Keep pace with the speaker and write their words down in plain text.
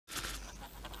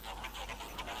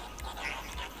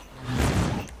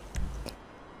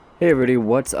Hey everybody,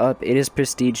 what's up? It is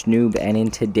Prestige Noob, and in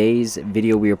today's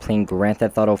video we are playing Grand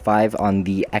Theft Auto 5 on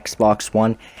the Xbox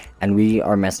One, and we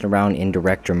are messing around in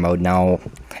director mode. Now,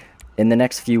 in the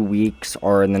next few weeks,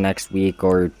 or in the next week,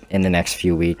 or in the next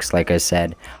few weeks, like I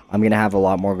said, I'm gonna have a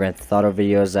lot more Grand Theft Auto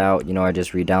videos out. You know, I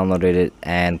just re-downloaded it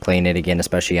and playing it again,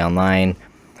 especially online.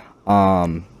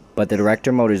 But the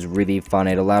director mode is really fun.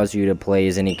 It allows you to play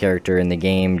as any character in the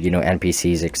game, you know,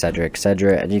 NPCs, etc,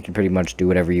 etc, and you can pretty much do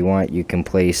whatever you want. You can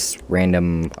place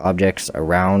random objects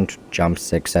around,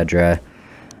 jumps, etc.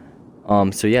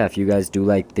 So yeah, if you guys do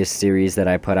like this series that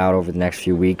I put out over the next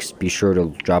few weeks, be sure to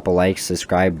drop a like,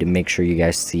 subscribe to make sure you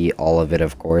guys see all of it,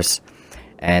 of course.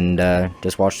 And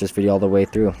just watch this video all the way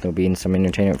through. There'll be some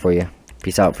entertainment for you.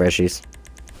 Peace out, freshies.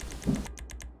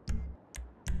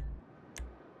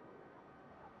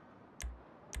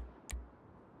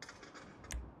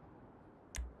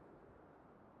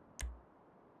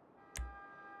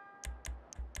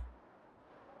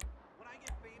 When I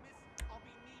get famous, I'll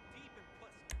be knee-deep in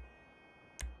pussy.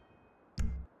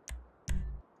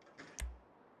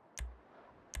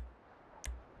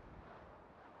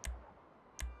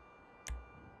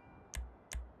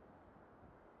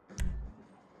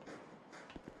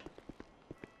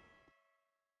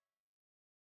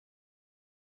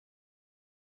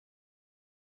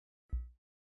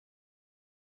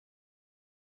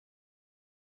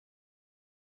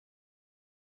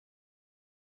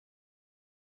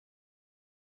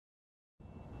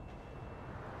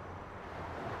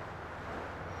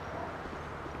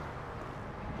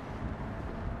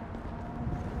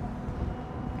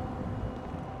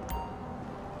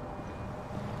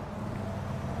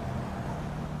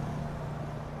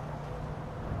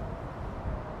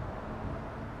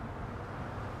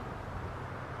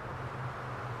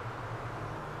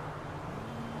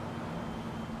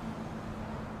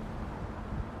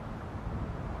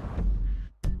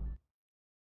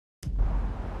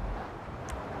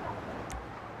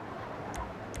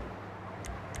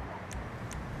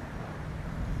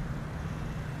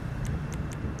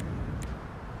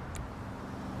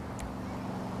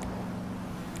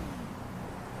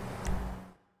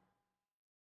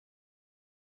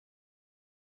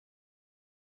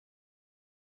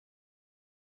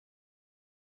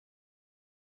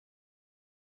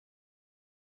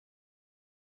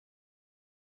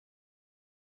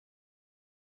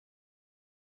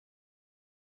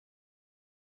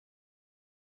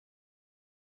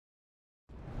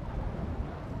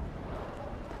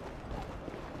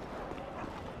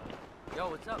 Yo,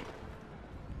 what's up?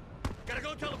 Gotta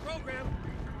go tell the program.